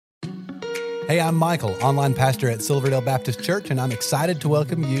Hey, I'm Michael, online pastor at Silverdale Baptist Church, and I'm excited to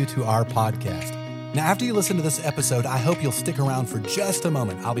welcome you to our podcast. Now, after you listen to this episode, I hope you'll stick around for just a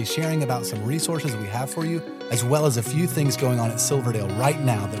moment. I'll be sharing about some resources we have for you, as well as a few things going on at Silverdale right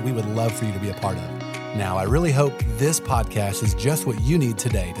now that we would love for you to be a part of. Now, I really hope this podcast is just what you need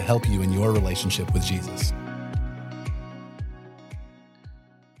today to help you in your relationship with Jesus.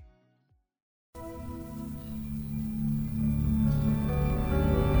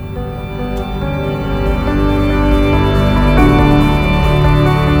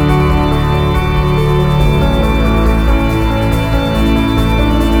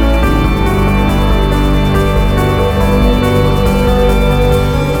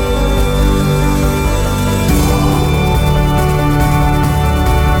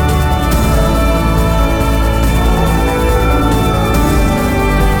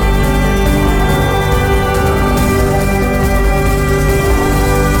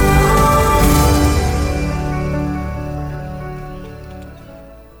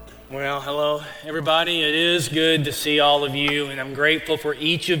 It is good to see all of you, and I'm grateful for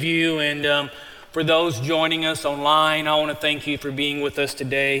each of you, and for those joining us online, I want to thank you for being with us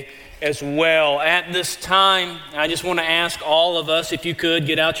today as well. At this time, I just want to ask all of us, if you could,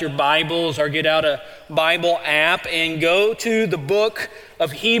 get out your Bibles or get out a Bible app and go to the book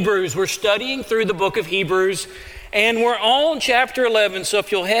of Hebrews. We're studying through the book of Hebrews, and we're on chapter 11, so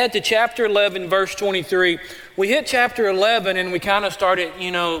if you'll head to chapter 11, verse 23. We hit chapter 11 and we kind of started,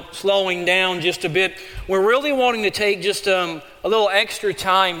 slowing down just a bit. We're really wanting to take just a little extra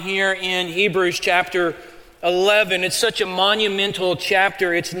time here in Hebrews chapter 11. It's such a monumental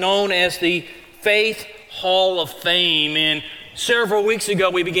chapter. It's known as the Faith Hall of Fame. And several weeks ago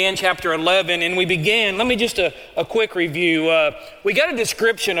we began chapter 11, and let me just a quick review. We got a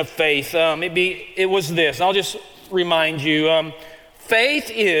description of faith. It was this. I'll just remind you. Faith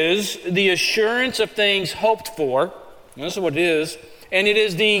is the assurance of things hoped for. This is what it is. And it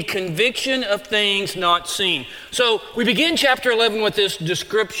is the conviction of things not seen. So we begin chapter 11 with this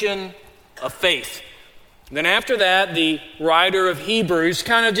description of faith. Then after that, the writer of Hebrews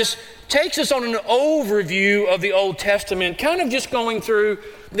kind of just takes us on an overview of the Old Testament, kind of just going through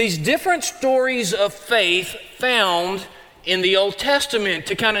these different stories of faith found in the Old Testament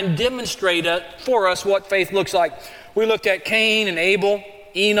to kind of demonstrate for us what faith looks like. We looked at Cain and Abel,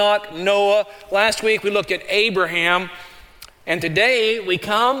 Enoch, Noah. Last week we looked at Abraham. And today we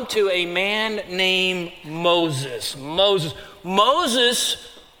come to a man named Moses. Moses,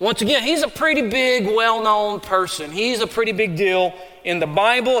 once again, he's a pretty big, well-known person. He's a pretty big deal in the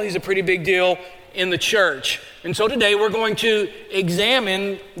Bible. He's a pretty big deal in the church. And so today we're going to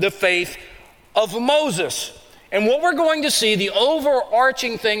examine the faith of Moses. And what we're going to see, the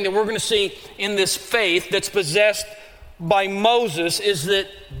overarching thing that we're going to see in this faith that's possessed by Moses is that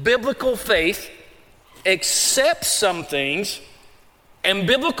biblical faith accepts some things and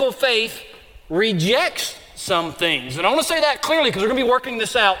biblical faith rejects some things. And I want to say that clearly because we're going to be working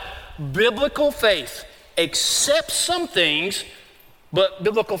this out. Biblical faith accepts some things, but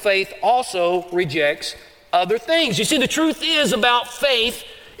biblical faith also rejects other things. You see, the truth is about faith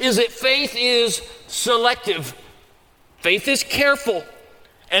is that faith is selective. Faith is careful,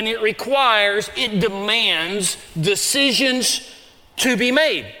 and it demands decisions to be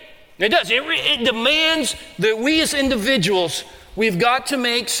made. It does. It demands that we as individuals, we've got to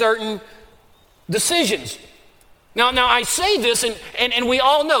make certain decisions. Now I say this, and we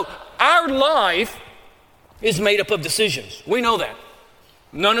all know our life is made up of decisions. We know that.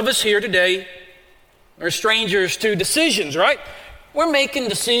 None of us here today are strangers to decisions, right? We're making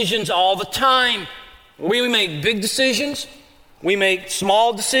decisions all the time. We make big decisions. We make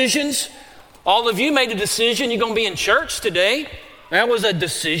small decisions. All of you made a decision. You're going to be in church today. That was a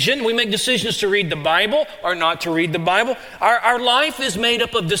decision. We make decisions to read the Bible or not to read the Bible. Our life is made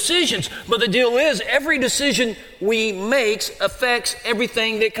up of decisions. But the deal is, every decision we make affects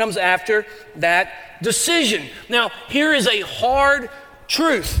everything that comes after that decision. Now, here is a hard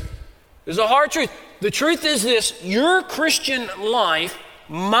truth. There's a hard truth. The truth is this: your Christian life,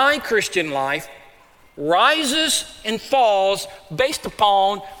 my Christian life, rises and falls based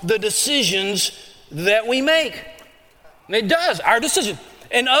upon the decisions that we make. It does, our decision.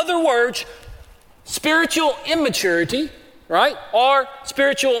 In other words, spiritual immaturity, right, or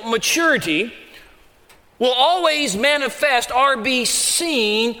spiritual maturity will always manifest or be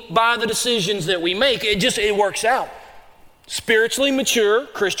seen by the decisions that we make. It works out. Spiritually mature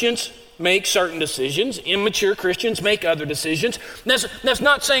Christians make certain decisions. Immature Christians make other decisions. That's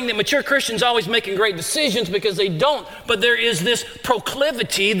not saying that mature Christians always making great decisions, because they don't. But there is this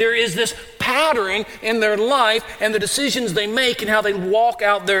proclivity, there is this pattern in their life and the decisions they make and how they walk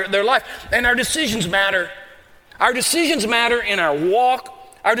out their life. And our decisions matter. Our decisions matter in our walk.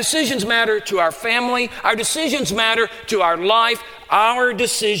 Our decisions matter to our family. Our decisions matter to our life. Our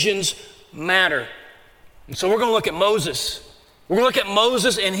decisions matter. And so we're going to look at Moses. We're going to look at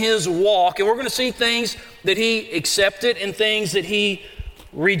Moses and his walk, and we're going to see things that he accepted and things that he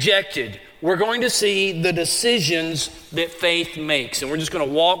rejected. We're going to see the decisions that faith makes, and we're just going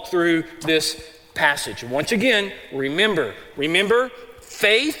to walk through this passage. Once again, remember,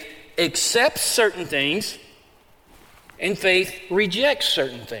 faith accepts certain things, and faith rejects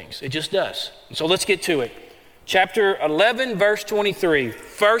certain things. It just does. And so let's get to it. Chapter 11, verse 23.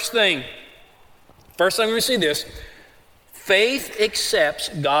 First thing we're going to see this. Faith accepts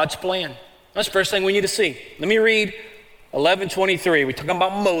God's plan. That's the first thing we need to see. Let me read 11:23. We're talking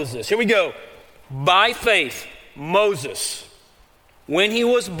about Moses. Here we go. By faith, Moses, when he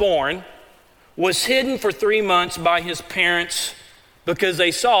was born, was hidden for 3 months by his parents because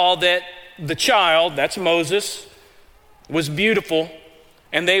they saw that the child, that's Moses, was beautiful,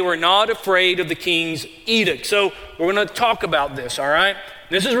 and they were not afraid of the king's edict. So we're going to talk about this, all right?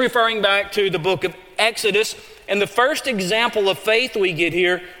 This is referring back to the book of Exodus, and the first example of faith we get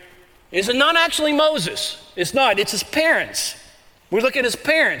here is not actually Moses. It's not. It's his parents. We look at his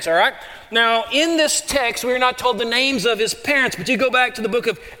parents, all right? Now, in this text, we're not told the names of his parents, but you go back to the book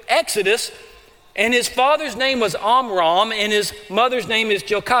of Exodus, and his father's name was Amram, and his mother's name is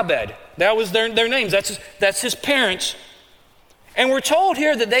Jochebed. That was their names. That's his parents. And we're told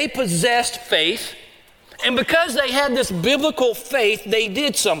here that they possessed faith, and because they had this biblical faith, they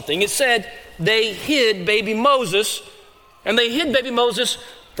did something. It said they hid baby Moses, and they hid baby Moses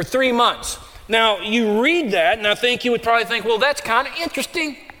for 3 months. Now, you read that, and I think you would probably think, well, that's kind of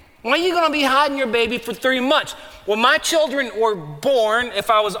interesting. Why are you going to be hiding your baby for 3 months? When my children were born, if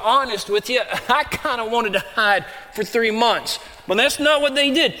I was honest with you, I kind of wanted to hide for 3 months. But that's not what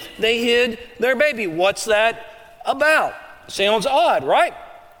they did. They hid their baby. What's that about? Sounds odd, right?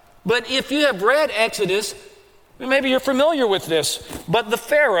 But if you have read Exodus, maybe you're familiar with this. But the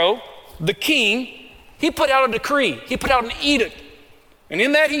Pharaoh, the king, he put out a decree. He put out an edict. And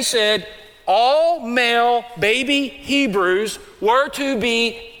in that he said, all male baby Hebrews were to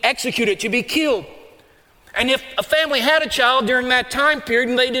be executed, to be killed. And if a family had a child during that time period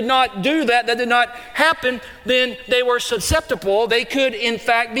and they did not do that did not happen, then they were susceptible. They could, in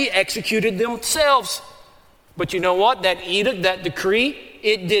fact, be executed themselves. But you know what? That edict, that decree,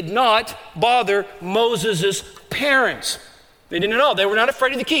 it did not bother Moses' parents. They didn't at all. They were not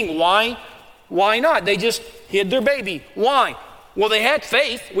afraid of the king. Why? Why not? They just hid their baby. Why? Well, they had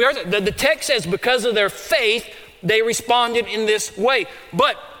faith. The text says because of their faith, they responded in this way.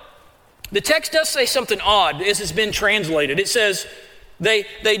 But the text does say something odd as it's been translated. It says they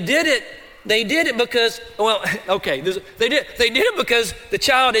did it because, well, okay, they did it because the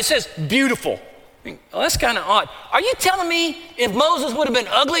child, it says beautiful. Well, that's kind of odd. Are you telling me if Moses would have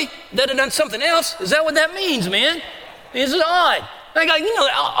been ugly, they'd have done something else? Is that what that means, man? It's odd. Like, you know,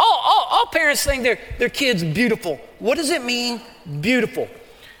 all parents think their kid's beautiful. What does it mean, beautiful?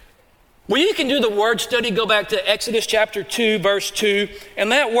 Well, you can do the word study. Go back to Exodus chapter 2, verse 2.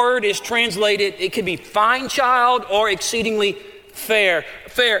 And that word is translated, it could be fine child or exceedingly fair,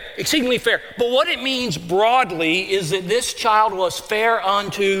 exceedingly fair. But what it means broadly is that this child was fair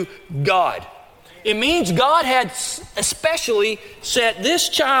unto God. It means God had especially set this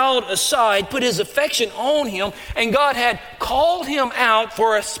child aside, put his affection on him, and God had called him out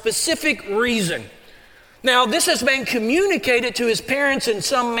for a specific reason. Now, this has been communicated to his parents in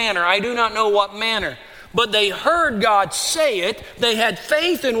some manner. I do not know what manner. But they heard God say it. They had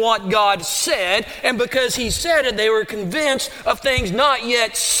faith in what God said. And because he said it, they were convinced of things not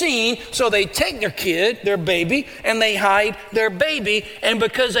yet seen. So they take their kid, their baby, and they hide their baby. And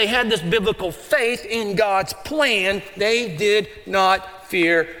because they had this biblical faith in God's plan, they did not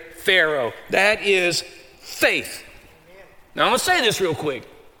fear Pharaoh. That is faith. Now, I'm going to say this real quick.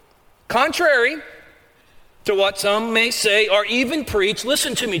 Contrary to what some may say or even preach,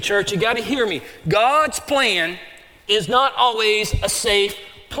 listen to me, church, you got to hear me. God's plan is not always a safe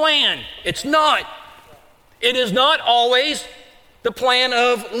plan. It's not. It is not always the plan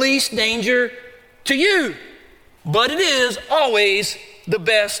of least danger to you, but it is always the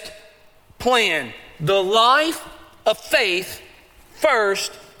best plan. The life of faith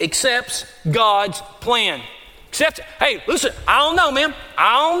first accepts God's plan. Hey, listen, I don't know, man.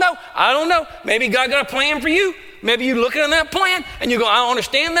 I don't know. Maybe God got a plan for you. Maybe you're looking at that plan and you go, I don't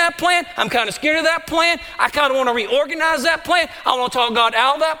understand that plan. I'm kind of scared of that plan. I kind of want to reorganize that plan. I want to talk God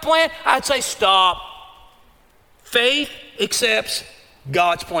out of that plan. I'd say stop. Faith accepts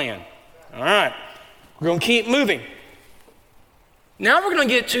God's plan. All right. We're going to keep moving. Now we're going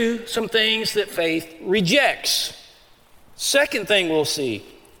to get to some things that faith rejects. Second thing we'll see,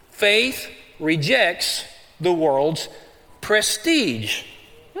 faith rejects the world's prestige.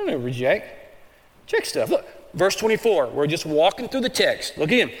 I don't know, reject stuff. Look, verse 24, we're just walking through the text.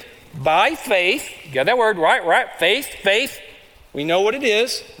 Look again. By faith, you got that word, right? Faith. We know what it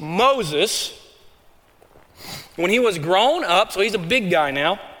is. Moses, when he was grown up, so he's a big guy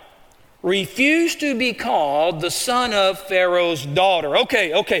now, refused to be called the son of Pharaoh's daughter.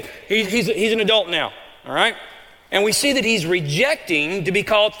 Okay. He's an adult now, all right? And we see that he's rejecting to be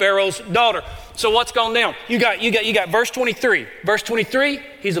called Pharaoh's daughter. So what's gone down? You got verse 23. Verse 23,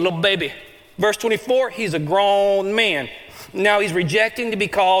 he's a little baby. Verse 24, he's a grown man. Now he's rejecting to be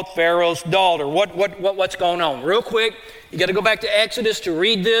called Pharaoh's daughter. What's going on? Real quick, you got to go back to Exodus to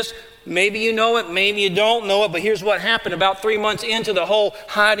read this. Maybe you know it, maybe you don't know it, but here's what happened. About 3 months into the whole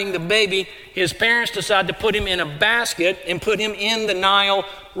hiding the baby, his parents decided to put him in a basket and put him in the Nile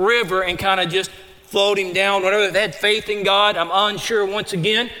River and kind of just float him down, whatever. They had faith in God. I'm unsure once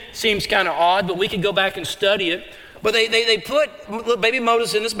again. Seems kind of odd, but we could go back and study it. But they put little baby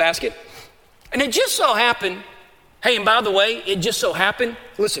Moses in this basket. And it just so happened, hey, and by the way, it just so happened,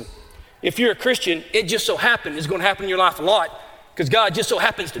 listen, if you're a Christian, it just so happened is going to happen in your life a lot because God just so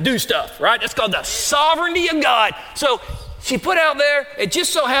happens to do stuff, right? That's called the sovereignty of God. So she put out there, it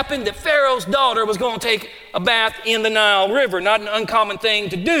just so happened that Pharaoh's daughter was going to take a bath in the Nile River, not an uncommon thing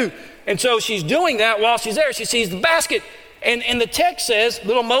to do. And so she's doing that while she's there. She sees the basket. And the text says,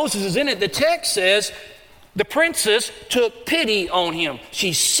 little Moses is in it. The text says, the princess took pity on him.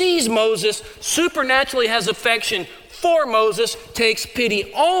 She sees Moses, supernaturally has affection for Moses, takes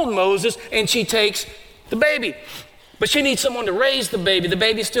pity on Moses, and she takes the baby. But she needs someone to raise the baby. The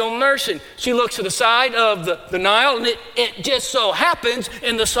baby's still nursing. She looks to the side of the Nile, and it just so happens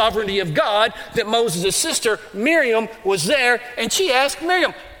in the sovereignty of God that Moses' sister, Miriam, was there, and she asked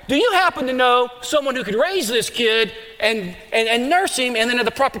Miriam, do you happen to know someone who could raise this kid and nurse him and then at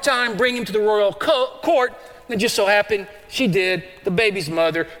the proper time bring him to the royal court? And it just so happened she did, the baby's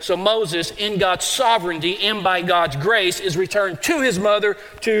mother. So Moses, in God's sovereignty and by God's grace, is returned to his mother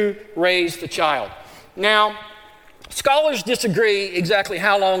to raise the child. Now, scholars disagree exactly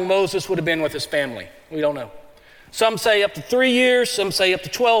how long Moses would have been with his family. We don't know. Some say up to 3 years, some say up to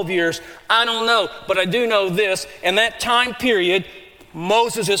 12 years. I don't know, but I do know this. In that time period,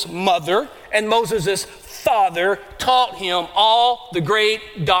 Moses' mother and Moses' father taught him all the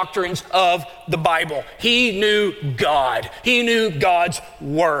great doctrines of the Bible. He knew God. He knew God's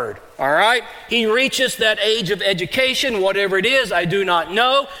word. All right? He reaches that age of education, whatever it is, I do not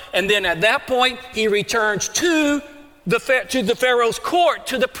know. And then at that point, he returns to the Pharaoh's court,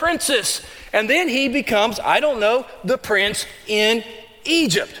 to the princess. And then he becomes, I don't know, the prince in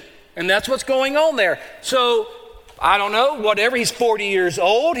Egypt. And that's what's going on there. So, I don't know, whatever, he's 40 years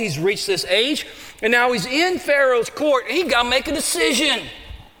old, he's reached this age, and now he's in Pharaoh's court, and he's got to make a decision.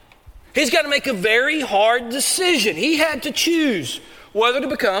 He's got to make a very hard decision. He had to choose whether to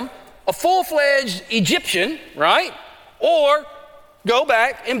become a full-fledged Egyptian, right, or go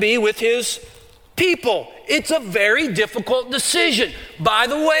back and be with his people. It's a very difficult decision. By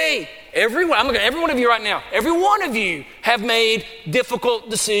the way, I'm looking at every one of you right now, every one of you have made difficult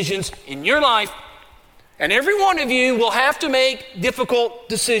decisions in your life. And every one of you will have to make difficult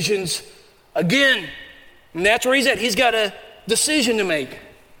decisions again. And that's where he's at. He's got a decision to make.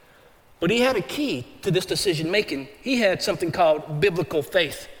 But he had a key to this decision making. He had something called biblical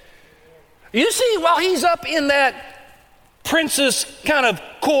faith. You see, while he's up in that princess kind of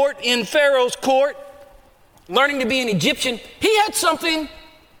court, in Pharaoh's court, learning to be an Egyptian, he had something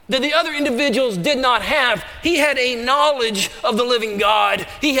that the other individuals did not have. He had a knowledge of the living God.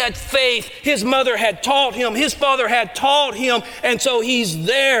 He had faith. His mother had taught him. His father had taught him. And so he's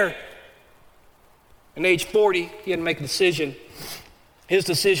there. At age 40, he had to make a decision. His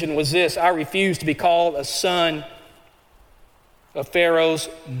decision was this: I refuse to be called a son of Pharaoh's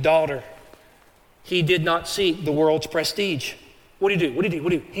daughter. He did not seek the world's prestige. What did he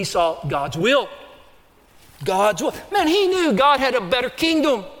do? He saw God's will. God's will. Man, he knew God had a better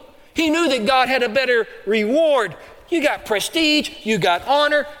kingdom. He knew that God had a better reward. You got prestige, you got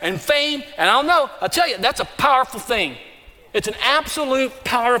honor and fame, and I'll tell you, that's a powerful thing. It's an absolute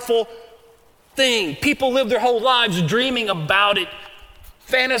powerful thing. People live their whole lives dreaming about it,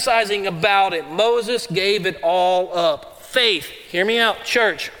 fantasizing about it. Moses gave it all up. Faith, hear me out,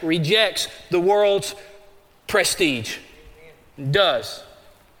 church, rejects the world's prestige. It does.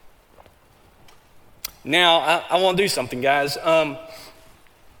 Now, I want to do something, guys. I'm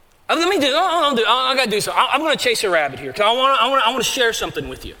going to chase a rabbit here because I want to share something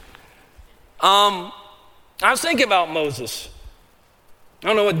with you. I was thinking about Moses. I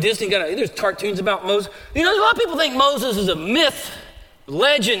don't know what Disney got. There's cartoons about Moses. You know, a lot of people think Moses is a myth,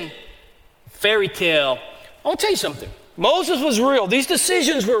 legend, fairy tale. I'll tell you something. Moses was real. These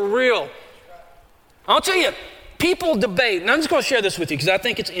decisions were real. I'll tell you, people debate, and I'm just going to share this with you because I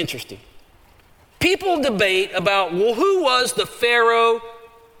think it's interesting. People debate about, well, who was the Pharaoh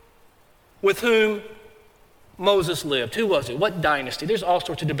with whom Moses lived? Who was it? What dynasty? There's all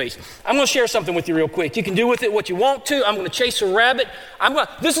sorts of debates. I'm going to share something with you real quick. You can do with it what you want to. I'm going to chase a rabbit.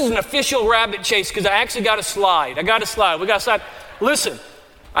 This is an official rabbit chase because I actually got a slide. We got a slide. Listen,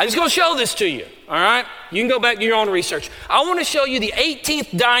 I'm just going to show this to you, all right? You can go back to your own research. I want to show you the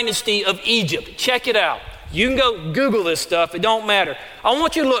 18th dynasty of Egypt. Check it out. You can go Google this stuff. It don't matter. I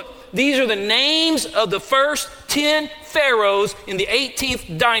want you to look. These are the names of the first 10 pharaohs in the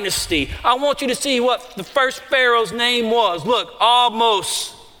 18th dynasty. I want you to see what the first pharaoh's name was. Look,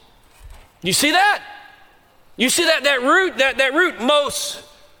 Ahmose. You see that? You see that root? That root, Moses.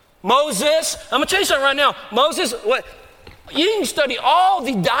 I'm going to tell you something right now. Moses, what? You can study all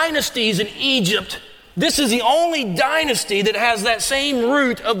the dynasties in Egypt. This is the only dynasty that has that same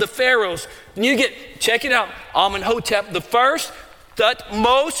root of the pharaohs. And you check it out, Amenhotep the first,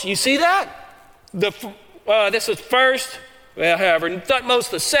 Thutmose, you see that? This is first, however, Thutmose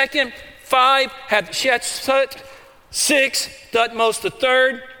the second, 5, Hatshepsut, 6, Thutmose the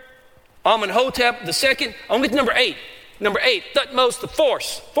third, Amenhotep the second. I'm going to get number 8. Number 8, Thutmose the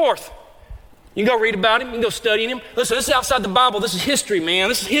fourth. You can go read about him, you can go study him. Listen, this is outside the Bible, this is history, man,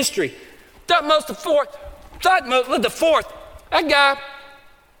 this is history. Thutmose the fourth, that guy,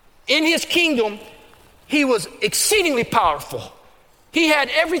 in his kingdom, he was exceedingly powerful. He had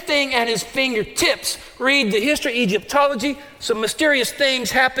everything at his fingertips. Read the history, Egyptology. Some mysterious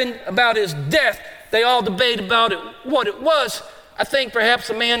things happened about his death. They all debate about it, what it was. I think perhaps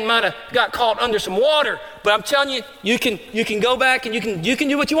the man might have got caught under some water. But I'm telling you, you can go back and you can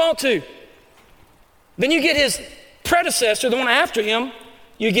do what you want to. Then you get his predecessor, the one after him.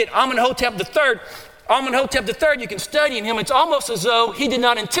 You get Amenhotep III. Amenhotep III, you can study in him. It's almost as though he did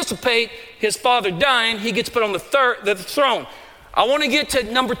not anticipate his father dying. He gets put on the throne. I want to get to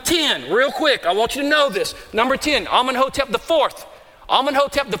number 10 real quick. I want you to know this. Number 10, Amenhotep IV.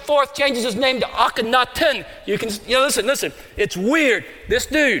 Amenhotep IV changes his name to Akhenaten. Listen. It's weird. This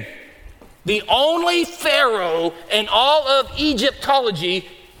dude, the only pharaoh in all of Egyptology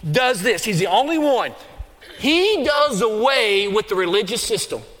does this. He's the only one. He does away with the religious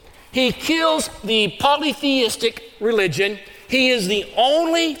system. He kills the polytheistic religion. He is the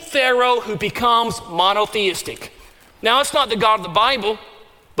only pharaoh who becomes monotheistic. Now, it's not the God of the Bible,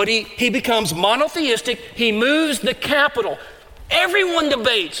 but he becomes monotheistic. He moves the capital. Everyone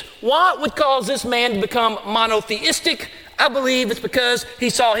debates what would cause this man to become monotheistic. I believe it's because he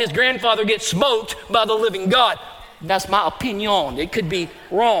saw his grandfather get smoked by the living God. That's my opinion. It could be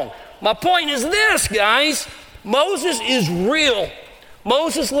wrong. My point is this, guys. Moses is real.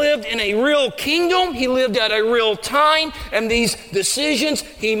 Moses lived in a real kingdom. He lived at a real time. And these decisions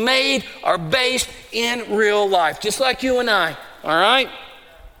he made are based in real life, just like you and I. All right?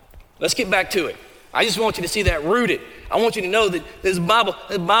 Let's get back to it. I just want you to see that rooted. I want you to know that this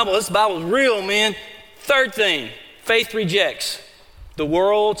Bible is real, man. Third thing, faith rejects the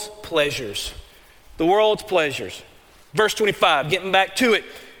world's pleasures. The world's pleasures. Verse 25, getting back to it.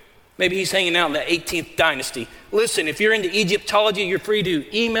 Maybe he's hanging out in the 18th dynasty. Listen, if you're into Egyptology, you're free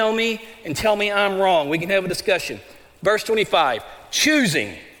to email me and tell me I'm wrong. We can have a discussion. Verse 25,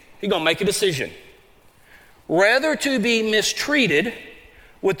 choosing. He's going to make a decision. Rather to be mistreated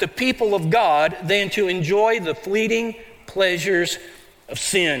with the people of God than to enjoy the fleeting pleasures of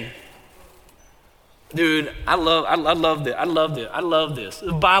sin. Dude, I love this.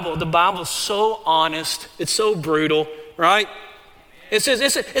 The Bible is so honest. It's so brutal, right? It says,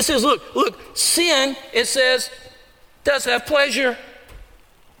 look, sin, it says, does have pleasure.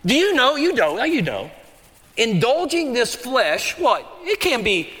 Do you know? You know. Indulging this flesh, what? It can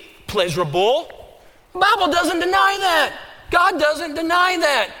be pleasurable. The Bible doesn't deny that. God doesn't deny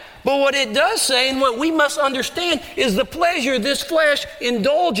that. But what it does say, and what we must understand, is the pleasure this flesh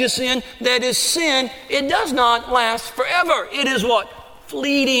indulges in, that is sin, it does not last forever. It is what?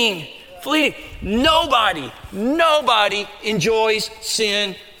 Fleeting. Nobody enjoys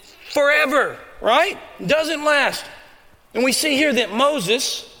sin forever, right? Doesn't last. And we see here that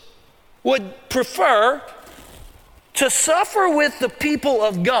Moses would prefer to suffer with the people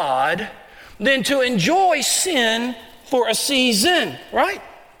of God than to enjoy sin for a season, right?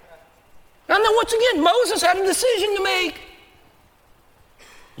 Now, once again, Moses had a decision to make.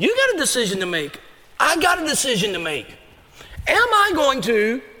 You got a decision to make. I got a decision to make. Am I going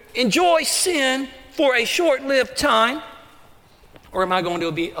to enjoy sin for a short-lived time, or am I going to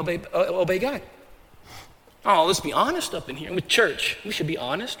obey God? Oh, let's be honest up in here. With church, we should be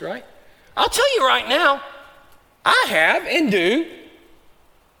honest, right? I'll tell you right now, I have and do.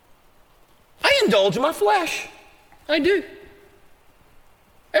 I indulge in my flesh. I do.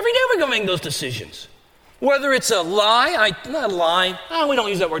 Every day we're going to make those decisions. Whether it's a lie, not a lie. Oh, we don't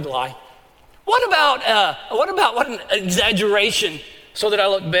use that word lie. What about an exaggeration so that I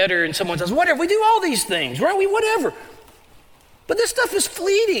look better and someone says, whatever, we do all these things, right? Whatever. But this stuff is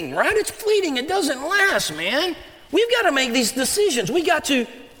fleeting, right? It's fleeting. It doesn't last, man. We've got to make these decisions. We got to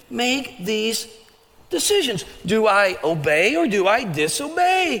make these decisions. Do I obey or do I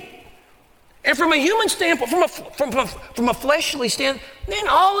disobey? And from a human standpoint, from a fleshly standpoint, man,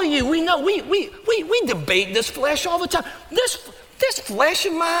 all of you, we know, we debate this flesh all the time. This flesh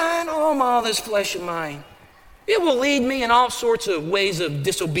of mine, this flesh of mine, it will lead me in all sorts of ways of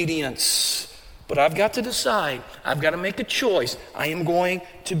disobedience. But I've got to decide. I've got to make a choice. I am going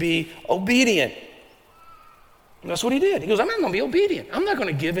to be obedient. And that's what he did. He goes, I'm not going to be obedient. I'm not going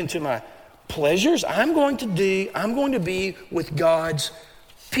to give into my pleasures. I'm going to be with God's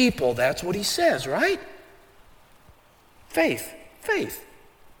people. That's what he says, right? Faith.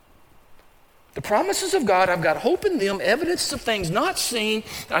 The promises of God, I've got hope in them, evidence of things not seen.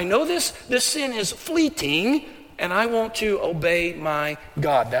 I know this sin is fleeting, and I want to obey my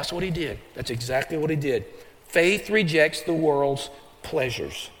God. That's what he did. That's exactly what he did. Faith rejects the world's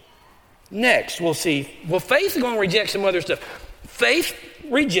pleasures. Next, we'll see, faith is going to reject some other stuff. Faith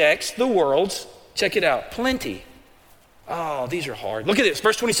rejects the world's, check it out, plenty. Oh, these are hard. Look at this,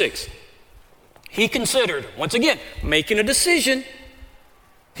 verse 26. He considered, once again, making a decision.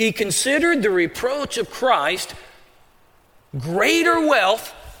 He considered the reproach of Christ greater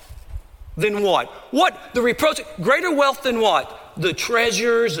wealth than what? Greater wealth than what? The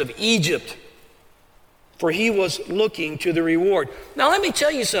treasures of Egypt. For he was looking to the reward. Now let me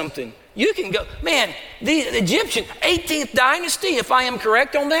tell you something. You can go, man, the Egyptian, 18th dynasty, if I am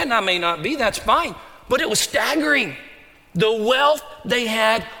correct on that, and I may not be, that's fine. But it was staggering. The wealth they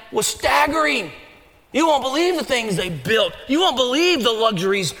had was staggering. You won't believe the things they built. You won't believe the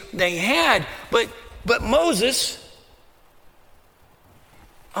luxuries they had. But Moses,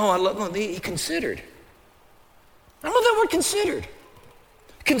 he considered. I love that word considered.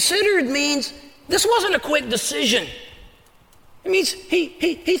 Considered means this wasn't a quick decision. It means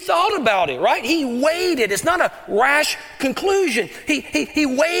he thought about it, right? He weighed it. It's not a rash conclusion. He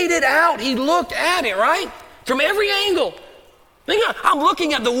weighed it out. He looked at it, right? From every angle. I'm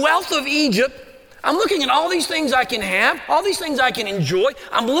looking at the wealth of Egypt. I'm looking at all these things I can have, all these things I can enjoy.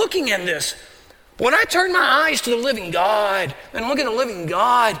 I'm looking at this. When I turn my eyes to the living God and look at the living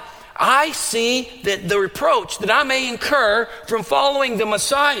God, I see that the reproach that I may incur from following the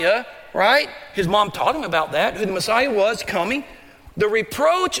Messiah, right? His mom taught him about that, who the Messiah was coming. The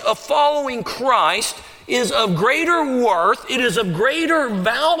reproach of following Christ is of greater worth, it is of greater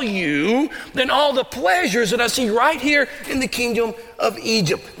value than all the pleasures that I see right here in the kingdom of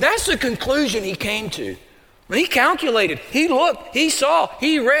Egypt. That's the conclusion he came to. He calculated, he looked, he saw,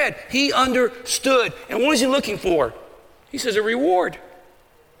 he read, he understood. And what is he looking for? He says a reward.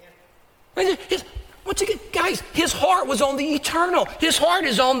 Once again, guys, his heart was on the eternal. His heart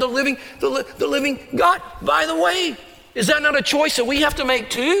is on the living God. By the way, is that not a choice that we have to make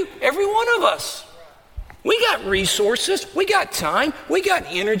too? Every one of us. We got resources, we got time, we got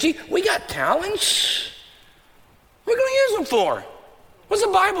energy, we got talents. What are we going to use them for? What does the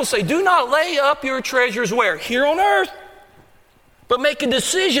Bible say? Do not lay up your treasures where? Here on earth. But make a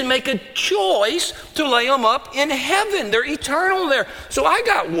decision, make a choice to lay them up in heaven. They're eternal there. So I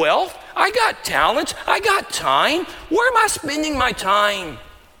got wealth, I got talents, I got time. Where am I spending my time?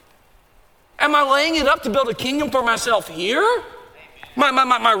 Am I laying it up to build a kingdom for myself here?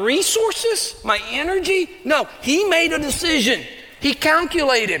 My resources, my energy? No, he made a decision. He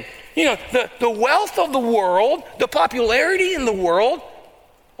calculated. The wealth of the world, the popularity in the world,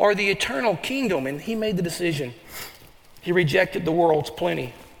 or the eternal kingdom, and he made the decision. He rejected the world's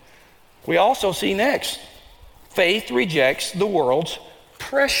plenty. We also see next, faith rejects the world's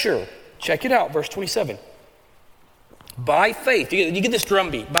pressure. Check it out, verse 27. By faith, you get this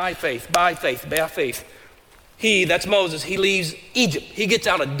drumbeat, by faith, by faith, by faith. That's Moses, he leaves Egypt. He gets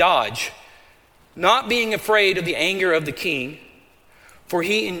out of Dodge, not being afraid of the anger of the king, for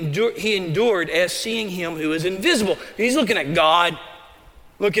he endured as seeing him who is invisible. He's looking at God,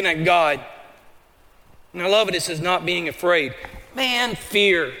 And I love it, it says not being afraid. Man,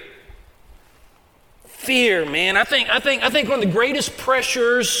 fear, man. I think one of the greatest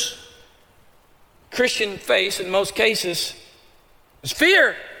pressures Christians face in most cases is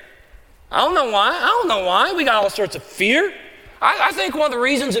fear. I don't know why. We got all sorts of fear. I think one of the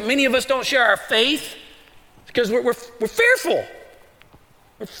reasons that many of us don't share our faith is because we're fearful.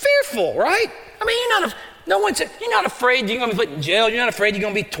 We're fearful, right? I mean, you're not afraid you're going to be put in jail. You're not afraid you're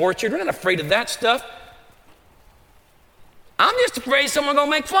going to be tortured. We're not afraid of that stuff. I'm just afraid someone's going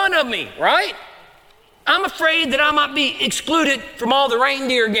to make fun of me, right? I'm afraid that I might be excluded from all the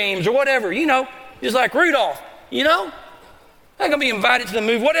reindeer games or whatever, just like Rudolph, I'm not going to be invited to the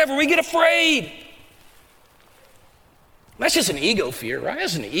movie, whatever. We get afraid. That's just an ego fear, right?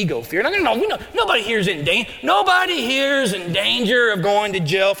 That's an ego fear. Nobody here is in danger. Nobody here is in danger of going to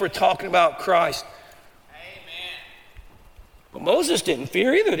jail for talking about Christ. Amen. But Moses didn't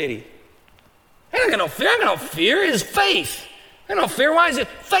fear either, did he? I got no fear. It's faith. I got no fear. Why is it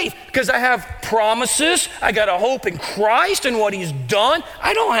faith? Because I have promises. I got a hope in Christ and what he's done.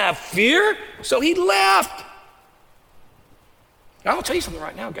 I don't have fear. So he left. I'll tell you something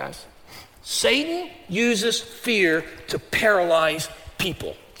right now, guys. Satan uses fear to paralyze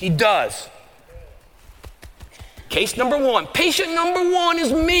people. He does. Case number one. Patient number one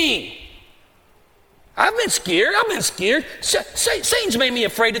is me. I've been scared. Satan's made me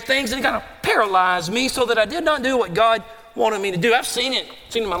afraid of things and he kind of paralyzed me so that I did not do what God wanted me to do. I've seen it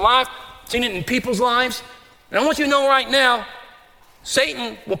in my life, seen it in people's lives. And I want you to know right now,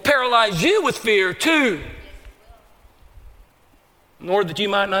 Satan will paralyze you with fear too, in order that you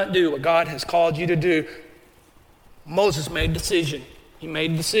might not do what God has called you to do. Moses made a decision. He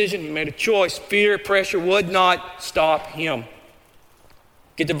made a choice. Fear, pressure would not stop him.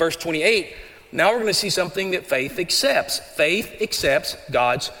 Get to verse 28. Now we're going to see something that faith accepts. Faith accepts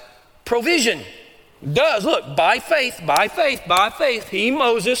God's provision. It does. Look, by faith, he,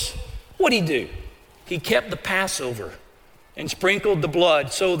 Moses, what did he do? He kept the Passover and sprinkled the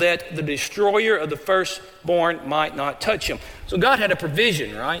blood so that the destroyer of the firstborn might not touch him. So God had a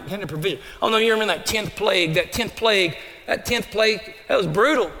provision, right? He had a provision. Oh no, you remember that 10th plague, that was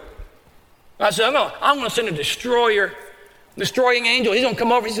brutal. I said, I'm going to send a destroying angel. He's going to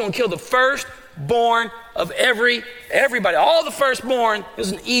come over, he's going to kill the firstborn of everybody. All the firstborn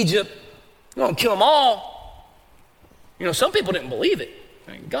is in Egypt. He's going to kill them all. Some people didn't believe it.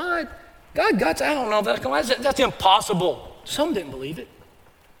 God, I don't know if that's impossible. Some didn't believe it.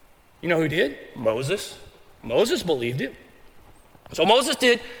 You know who did? Moses. Moses believed it. So Moses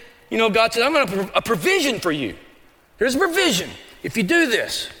did. God said, I'm going to a provision for you. Here's a provision. If you do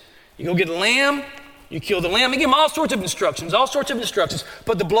this, you go get a lamb, you kill the lamb. He gave him all sorts of instructions.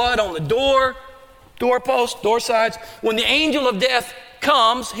 Put the blood on the doorpost, door sides. When the angel of death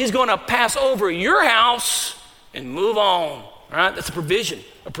comes, he's going to pass over your house and move on. All right? That's a provision.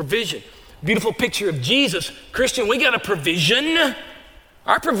 Beautiful picture of Jesus. Christian, we got a provision.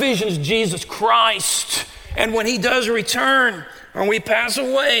 Our provision is Jesus Christ. And when he does return, or we pass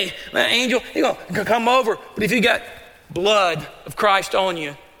away, that angel, he's going to come over. But if you got blood of Christ on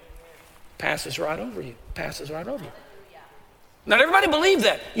you, passes right over you. Not everybody believed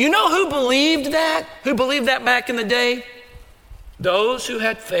that. You know who believed that? Who believed that back in the day? Those who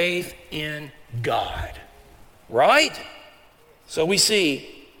had faith in God. Right? So we see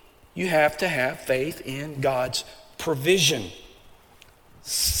you have to have faith in God's provision.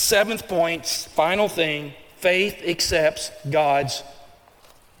 7th point, final thing, faith accepts God's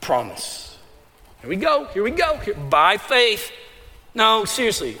promise. Here we go. By faith. No,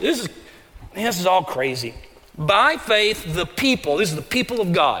 seriously, this is all crazy. By faith, this is the people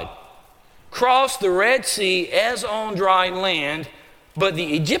of God, crossed the Red Sea as on dry land, but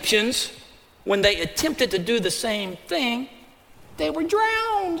the Egyptians, when they attempted to do the same thing, they were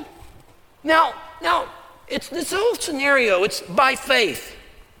drowned. Now, it's this whole scenario, it's by faith.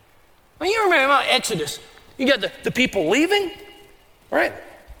 You remember about Exodus. You got the people leaving, right?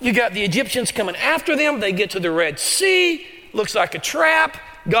 You got the Egyptians coming after them. They get to the Red Sea. Looks like a trap.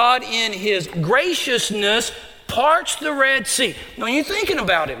 God, in his graciousness, parts the Red Sea. Now, you're thinking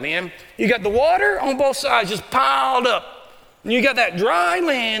about it, man. You got the water on both sides just piled up. And you got that dry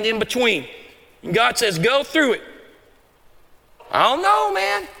land in between. And God says, go through it. I don't know,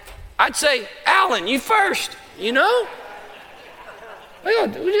 man. I'd say, Alan, you first, Look,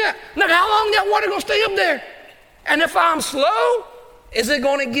 how long that water going to stay up there? And if I'm slow, is it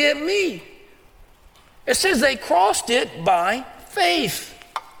going to get me? It says they crossed it by faith.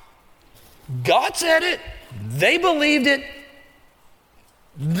 God said it. They believed it.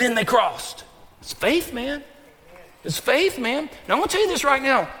 Then they crossed. It's faith, man. Now, I'm going to tell you this right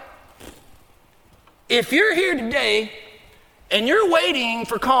now. If you're here today and you're waiting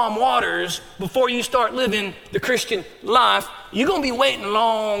for calm waters before you start living the Christian life, you're going to be waiting a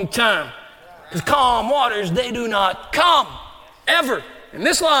long time. Because calm waters, they do not come ever in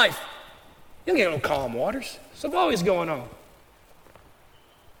this life. You don't get no calm waters. Something's always going on.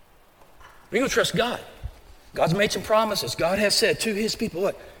 You're going to trust God. God's made some promises. God has said to his people,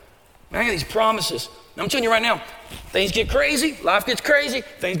 what? Man, these promises. I'm telling you right now, things get crazy, life gets crazy,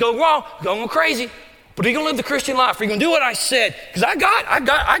 things go wrong, going crazy. But are you going to live the Christian life? Are you going to do what I said? Because I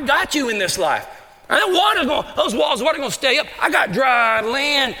got you in this life. And those walls of water are going to stay up. I got dry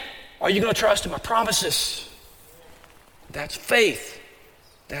land. Are you going to trust in my promises? That's faith.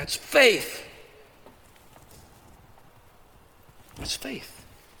 That's faith. That's faith.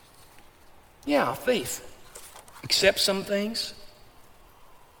 Yeah, faith. Accepts some things.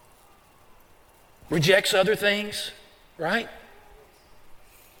 Rejects other things, right?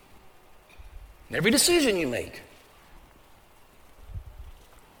 Every decision you make.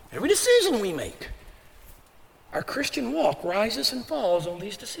 Every decision we make. Our Christian walk rises and falls on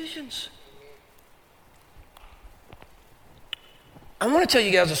these decisions. I want to tell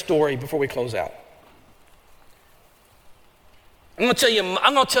you guys a story before we close out. I'm going to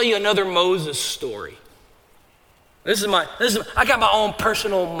tell you another Moses story. I got my own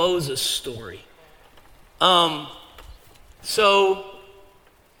personal Moses story.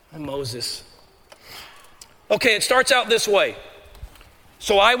 Moses. Okay, it starts out this way.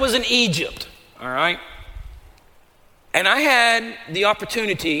 So I was in Egypt, all right? And I had the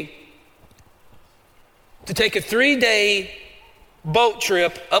opportunity to take a 3-day boat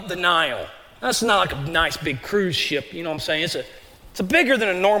trip up the Nile. That's not like a nice big cruise ship, you know what I'm saying? It's a bigger than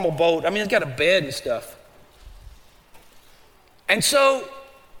a normal boat. I mean, it's got a bed and stuff. And so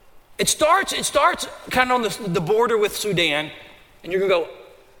it starts kind of on the border with Sudan, and you're going to go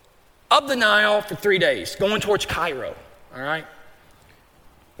up the Nile for 3 days, going towards Cairo, all right?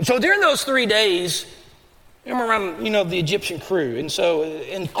 And so during those 3 days, I'm around, the Egyptian crew, and so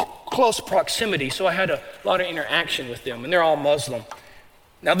in close proximity, so I had a lot of interaction with them, and they're all Muslim.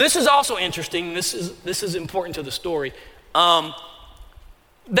 Now, this is also interesting. This is important to the story.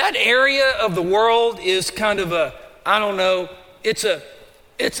 That area of the world is kind of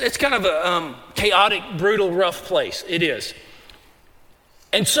it's kind of a chaotic, brutal, rough place. It is.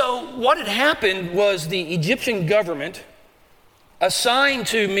 And so what had happened was the Egyptian government assigned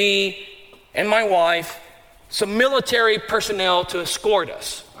to me and my wife some military personnel to escort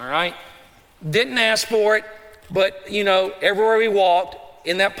us, all right? Didn't ask for it, but, everywhere we walked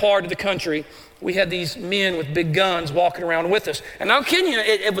in that part of the country, we had these men with big guns walking around with us. And I'm kidding you,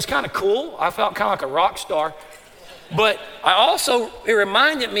 it was kind of cool. I felt kind of like a rock star. But it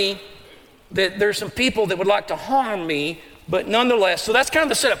reminded me that there's some people that would like to harm me, but nonetheless, so that's kind of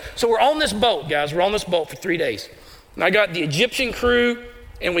the setup. So we're on this boat, guys. We're on this boat for 3 days. And I got the Egyptian crew,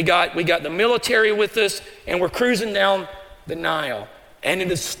 and we got the military with us, and we're cruising down the Nile. And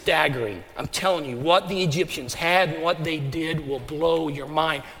it is staggering. I'm telling you, what the Egyptians had and what they did will blow your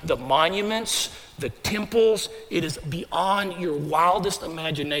mind. The monuments, the temples, it is beyond your wildest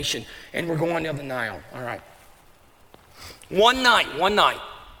imagination. And we're going down the Nile, all right. One night,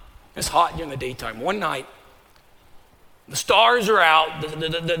 it's hot during the daytime. One night, the stars are out.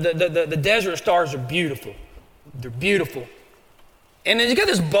 The desert stars are beautiful. They're beautiful. And then you got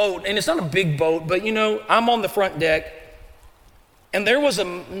this boat, and it's not a big boat, but I'm on the front deck, and there was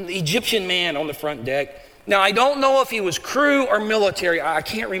an Egyptian man on the front deck. Now, I don't know if he was crew or military. I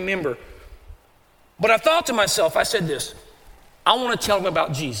can't remember. But I thought to myself, I said this, I want to tell him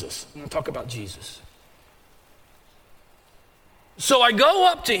about Jesus. I'm going to talk about Jesus. So I go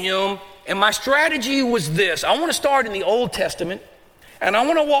up to him, and my strategy was this. I want to start in the Old Testament, and I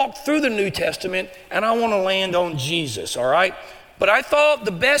want to walk through the New Testament, and I want to land on Jesus, all right? But I thought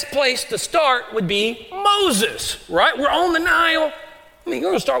the best place to start would be Moses, right? We're on the Nile. We're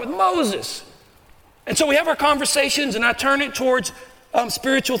going to start with Moses. And so we have our conversations, and I turn it towards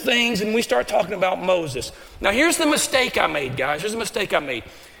spiritual things, and we start talking about Moses. Now, here's the mistake I made, guys. Here's the mistake I made.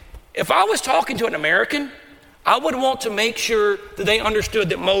 If I was talking to an American, I would want to make sure that they understood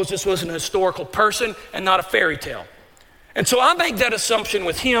that Moses was an historical person and not a fairy tale. And so I make that assumption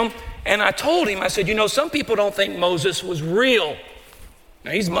with him, and I told him, I said, some people don't think Moses was real.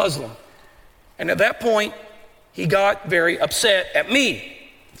 Now, he's Muslim. And at that point, he got very upset at me.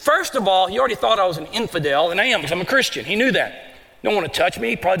 First of all, he already thought I was an infidel, and I am because I'm a Christian. He knew that. Don't want to touch me.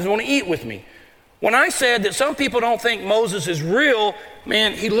 He probably doesn't want to eat with me. When I said that some people don't think Moses is real,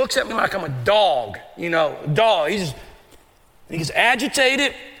 man, he looks at me like I'm a dog, dog. He's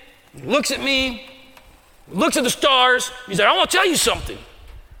agitated. He looks at me, looks at the stars. He said, I want to tell you something.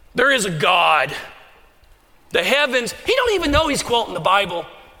 There is a God. The heavens, he don't even know he's quoting the Bible.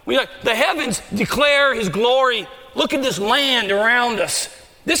 The heavens declare his glory. Look at this land around us.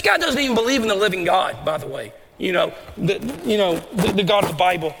 This guy doesn't even believe in the living God, by the way. The God of the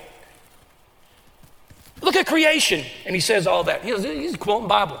Bible. Look at creation. And he says all that. He's quoting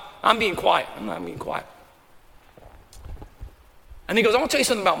Bible. I'm being quiet. I'm not being quiet. And he goes, I want to tell you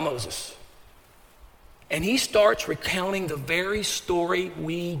something about Moses. And he starts recounting the very story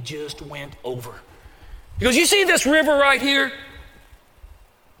we just went over. He goes, you see this river right here?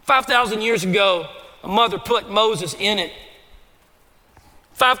 5,000 years ago, a mother put Moses in it.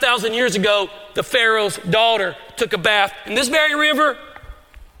 5,000 years ago, the Pharaoh's daughter took a bath in this very river,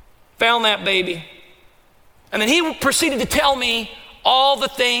 found that baby. And then he proceeded to tell me all the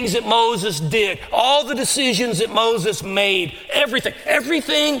things that Moses did, all the decisions that Moses made,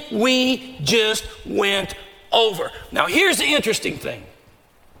 everything we just went over. Now, here's the interesting thing.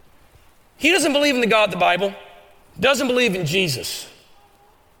 He doesn't believe in the God of the Bible, doesn't believe in Jesus.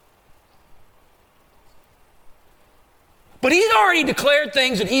 But he's already declared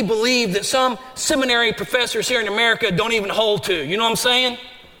things that he believed that some seminary professors here in America don't even hold to. You know what I'm saying?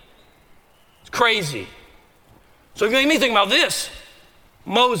 It's crazy. So if you make me think about this,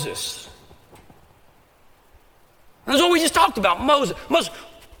 Moses. That's what we just talked about, Moses.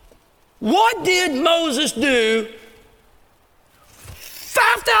 What did Moses do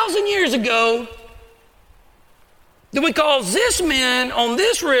 5,000 years ago that would cause this man on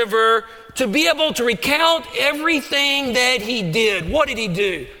this river to be able to recount everything that he did? What did he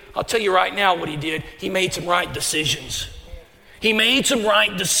do? I'll tell you right now what he did. He made some right decisions. He made some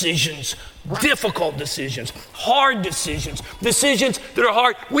right decisions. Difficult decisions, hard decisions, decisions that are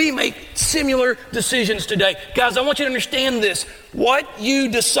hard. We make similar decisions today. Guys, I want you to understand this. What you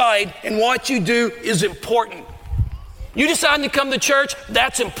decide and what you do is important. You decide to come to church,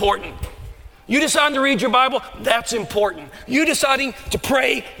 that's important. You deciding to read your Bible, that's important. You deciding to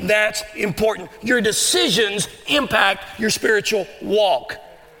pray, that's important. Your decisions impact your spiritual walk.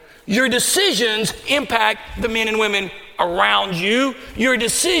 Your decisions impact the men and women around you. Your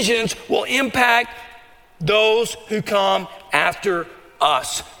decisions will impact those who come after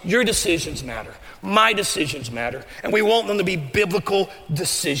us. Your decisions matter. My decisions matter. And we want them to be biblical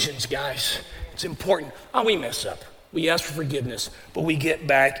decisions, guys. It's important. We mess up. We ask for forgiveness, but we get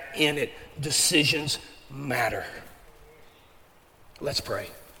back in it. Decisions matter. Let's pray.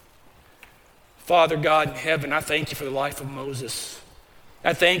 Father God in heaven, I thank you for the life of Moses.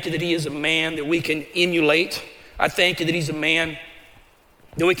 I thank you that he is a man that we can emulate. I thank you that he's a man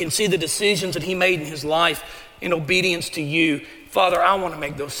that we can see the decisions that he made in his life in obedience to you. Father, I want to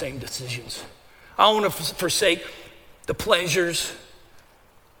make those same decisions. I want to forsake the pleasures,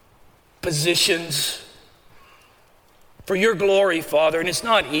 positions, for your glory, Father. And it's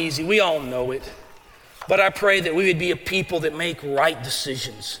not easy. We all know it. But I pray that we would be a people that make right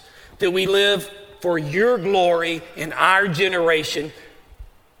decisions, that we live for your glory in our generation.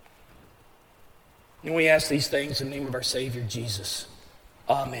 And we ask these things in the name of our Savior, Jesus.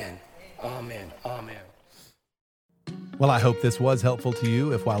 Amen. Amen. Amen. Well, I hope this was helpful to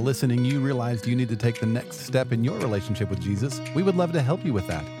you. If while listening, you realized you need to take the next step in your relationship with Jesus, we would love to help you with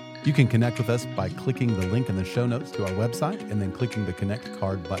that. You can connect with us by clicking the link in the show notes to our website and then clicking the Connect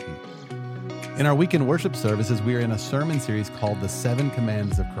Card button. In our weekend worship services, we are in a sermon series called The 7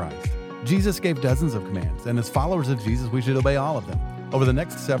 Commands of Christ. Jesus gave dozens of commands, and as followers of Jesus, we should obey all of them. Over the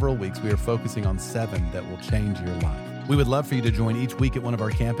next several weeks, we are focusing on 7 that will change your life. We would love for you to join each week at one of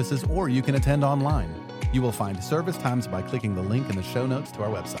our campuses, or you can attend online. You will find service times by clicking the link in the show notes to our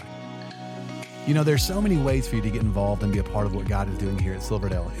website. You know, there's so many ways for you to get involved and be a part of what God is doing here at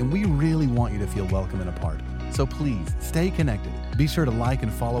Silverdale, and we really want you to feel welcome and a part. So please, stay connected. Be sure to like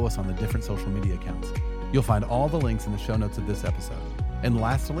and follow us on the different social media accounts. You'll find all the links in the show notes of this episode. And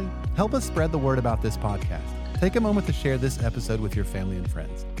lastly, help us spread the word about this podcast. Take a moment to share this episode with your family and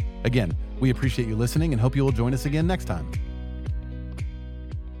friends. Again, we appreciate you listening and hope you will join us again next time.